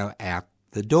basically go out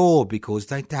the door because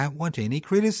they don't want any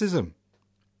criticism.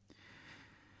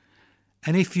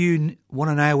 And if you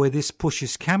want to know where this push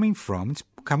is coming from, it's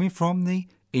coming from the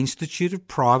Institute of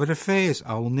Private Affairs.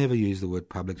 I will never use the word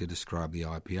public to describe the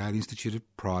IPA, the Institute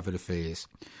of Private Affairs,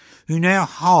 who now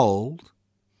hold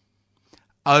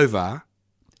over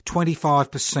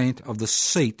 25% of the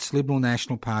seats, Liberal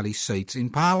National Party seats in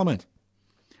Parliament.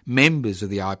 Members of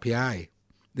the IPA,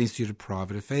 the Institute of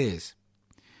Private Affairs.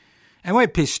 And we're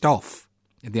pissed off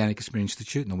at the Anarchist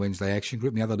Institute and the Wednesday Action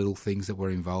Group and the other little things that we're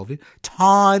involved in.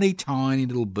 Tiny, tiny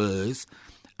little burrs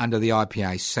under the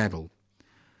IPA saddle.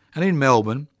 And in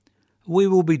Melbourne, we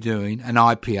will be doing an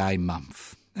IPA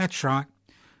month. That's right.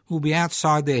 We'll be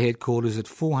outside their headquarters at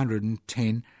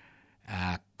 410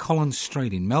 Collins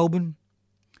Street in Melbourne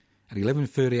at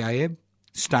 11:30am,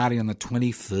 starting on the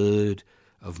 23rd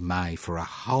of May for a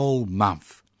whole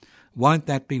month. Won't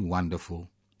that be wonderful?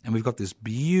 And we've got this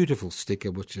beautiful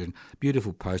sticker,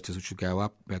 beautiful posters which will go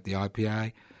up about the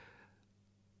IPA.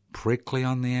 Prickly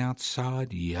on the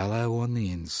outside, yellow on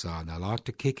the inside. They like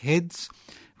to kick heads,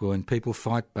 but when people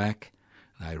fight back,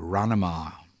 they run a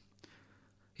mile.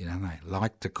 They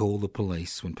like to call the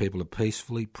police when people are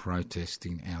peacefully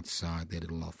protesting outside their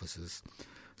little offices.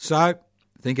 So,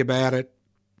 think about it.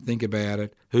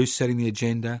 Who's setting the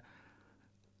agenda?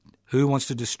 Who wants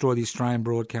to destroy the Australian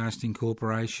Broadcasting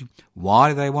Corporation? Why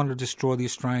do they want to destroy the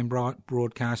Australian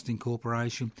Broadcasting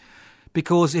Corporation?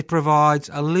 because it provides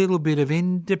a little bit of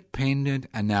independent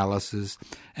analysis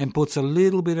and puts a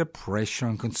little bit of pressure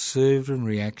on conservative and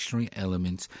reactionary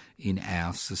elements in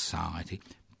our society.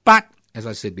 But, as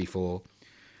I said before,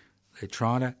 they're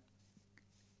trying to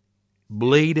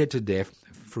bleed it to death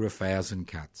through 1,000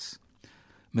 cuts.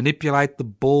 Manipulate the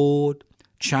board,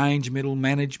 change middle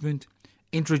management,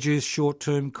 introduce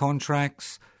short-term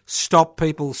contracts, stop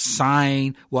people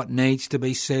saying what needs to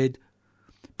be said,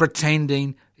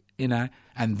 pretending,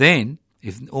 and then,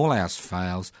 if all else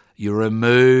fails, you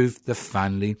remove the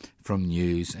funding from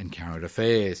news and current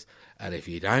affairs. And if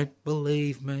you don't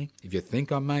believe me, if you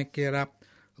think I make it up,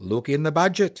 look in the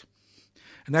budget.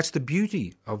 And that's the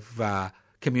beauty of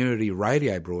community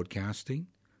radio broadcasting.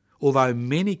 Although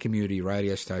many community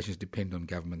radio stations depend on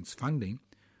government's funding,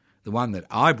 the one that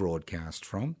I broadcast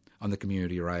from on the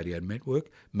Community Radio Network,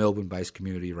 Melbourne-based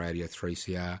Community Radio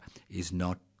 3CR, is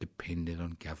not dependent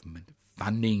on government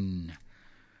funding.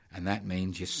 And that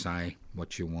means you say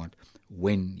what you want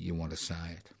when you want to say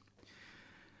it.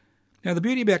 Now, the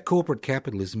beauty about corporate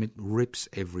capitalism, it rips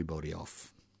everybody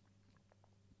off.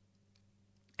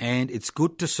 And it's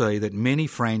good to see that many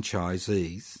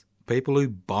franchisees, people who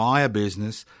buy a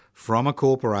business from a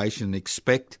corporation and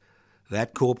expect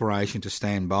that corporation to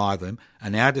stand by them, are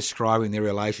now describing their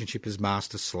relationship as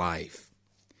master-slave.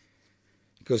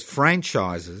 Because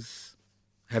franchises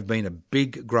have been a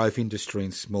big growth industry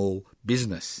in small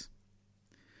business,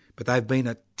 but they've been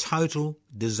a total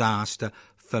disaster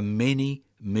for many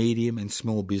medium and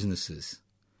small businesses,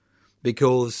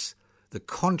 because the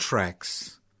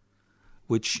contracts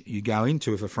which you go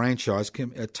into with a franchise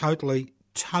are totally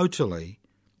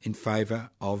in favour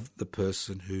of the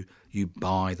person who you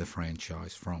buy the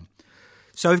franchise from.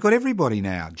 So we've got everybody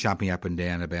now jumping up and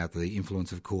down about the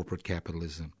influence of corporate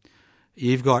capitalism.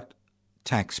 You've got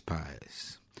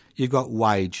taxpayers, you've got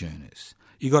wage earners,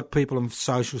 you've got people on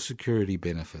social security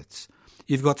benefits,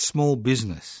 you've got small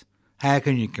business. How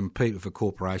can you compete with a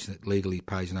corporation that legally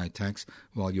pays no tax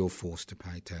while you're forced to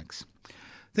pay tax?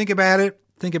 Think about it.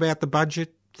 Think about the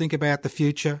budget. Think about the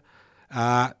future.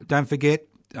 Don't forget,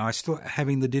 I'm still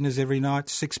having the dinners every night,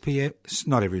 6 p.m.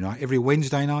 Not every night, every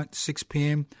Wednesday night, 6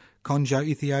 p.m. Conjo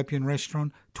Ethiopian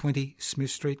Restaurant, 20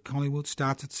 Smith Street, Collingwood.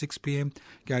 Starts at 6 p.m,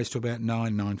 goes to about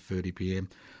 9:30 p.m.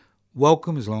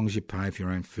 Welcome as long as you pay for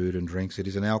your own food and drinks. It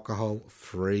is an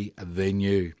alcohol-free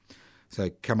venue. So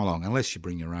come along, unless you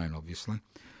bring your own, obviously.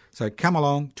 So come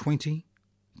along, 20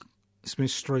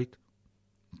 Smith Street,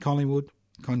 Collingwood,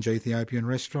 Conjo Ethiopian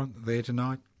Restaurant, there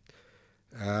tonight,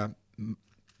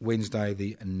 Wednesday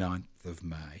the 9th of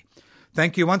May.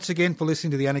 Thank you once again for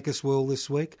listening to The Anarchist World this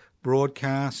week,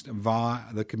 broadcast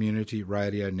via the Community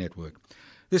Radio Network.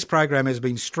 This program has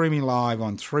been streaming live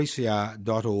on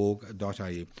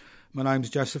 3cr.org.au. My name's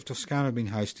Joseph Toscano. I've been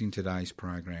hosting today's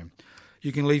program.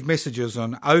 You can leave messages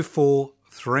on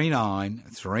 0439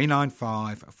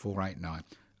 395 489,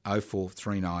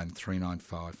 0439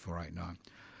 395 489.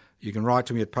 You can write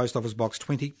to me at Post Office Box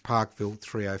 20, Parkville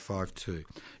 3052.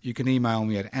 You can email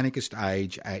me at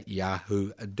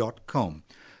anarchistage@yahoo.com.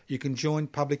 You can join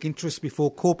public interest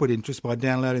before corporate interest by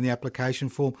downloading the application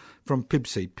form from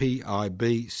PIBCI,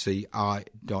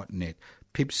 pibci.net,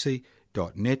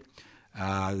 pibci.net.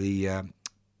 The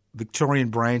Victorian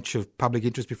branch of public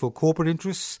interest before corporate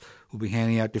interests will be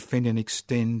handing out Defend and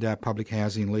Extend public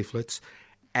housing leaflets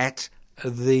at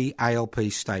the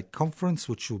ALP State Conference,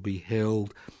 which will be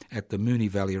held at the Moonee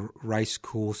Valley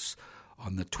Racecourse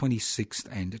on the 26th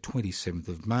and 27th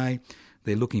of May.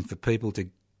 They're looking for people to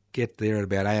get there at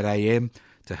about 8 a.m.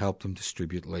 to help them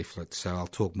distribute leaflets, so I'll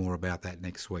talk more about that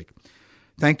next week.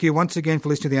 Thank you once again for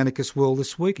listening to The Anarchist World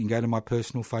this week, and go to my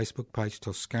personal Facebook page,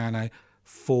 Toscano,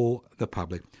 for the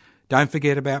public. Don't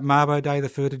forget about Mabo Day, the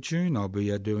 3rd of June. I'll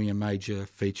be doing a major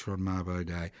feature on Mabo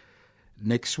Day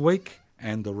next week,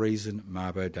 and the reason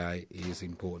Mabo Day is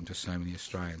important to so many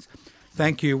Australians.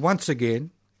 Thank you once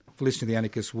again for listening to The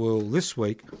Anarchist World this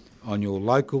week on your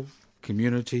local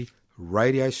community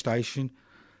radio station.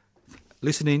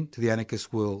 Listening to The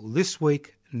Anarchist World this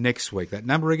week, next week. That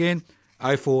number again,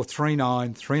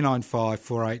 0439 395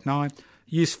 489.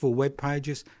 Useful web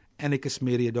pages,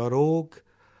 anarchistmedia.org,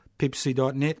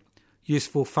 pibci.net.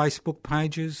 Useful Facebook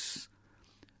pages,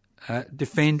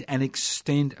 Defend and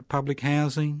Extend Public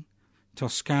Housing,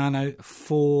 Toscano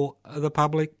for the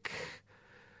Public,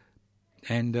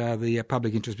 and the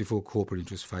Public Interest Before Corporate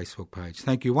Interest Facebook page.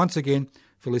 Thank you once again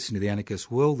for listening to The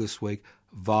Anarchist World this week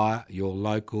via your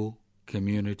local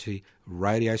community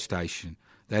radio station.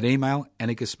 That email,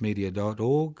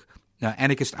 anarchistmedia.org,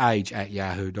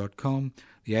 anarchistage@yahoo.com.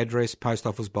 The address, Post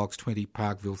Office Box 20,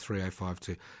 Parkville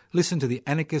 3052. Listen to The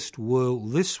Anarchist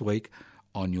World this week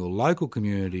on your local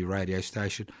community radio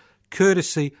station,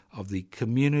 courtesy of the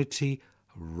Community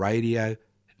Radio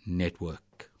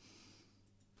Network.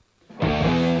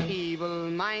 Evil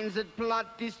minds that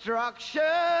plot destruction,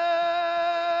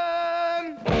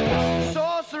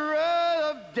 sorcerer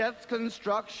of death's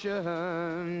construction.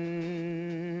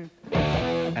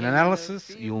 An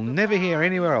analysis you'll never hear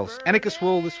anywhere else. Anarchist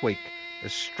World this week,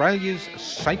 Australia's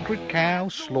sacred cow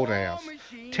slaughterhouse,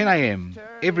 10 a.m.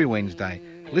 every Wednesday.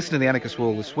 Listen to the Anarchist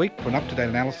World this week for an up-to-date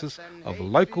analysis of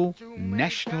local,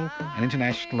 national and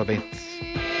international events.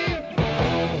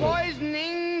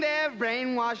 Poisoning their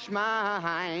brainwashed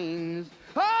minds.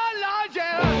 Oh, Lord,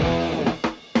 yeah.